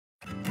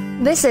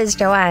This is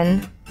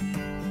Joanne.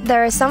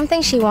 There is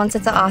something she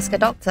wanted to ask a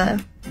doctor,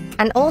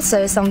 and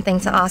also something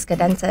to ask a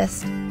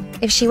dentist.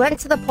 If she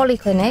went to the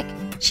polyclinic,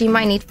 she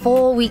might need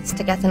 4 weeks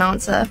to get an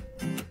answer.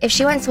 If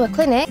she went to a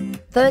clinic,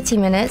 30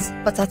 minutes,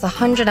 but at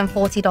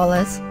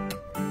 $140.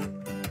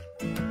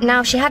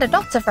 Now, if she had a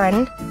doctor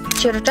friend,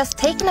 she would have just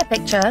taken a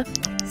picture,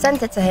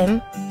 sent it to him,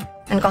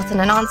 and gotten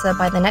an answer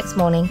by the next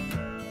morning.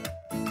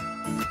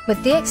 With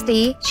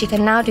DXD, she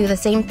can now do the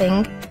same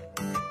thing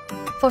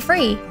for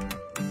free.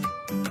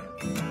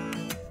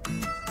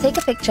 Take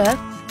a picture,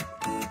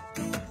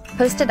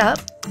 post it up,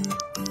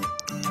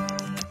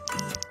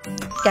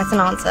 get an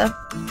answer,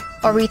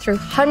 or read through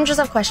hundreds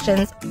of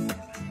questions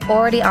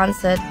already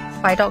answered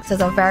by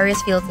doctors of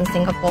various fields in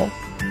Singapore.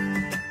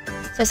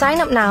 So sign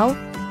up now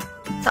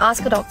to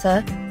ask a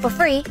doctor for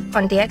free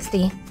on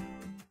DXD.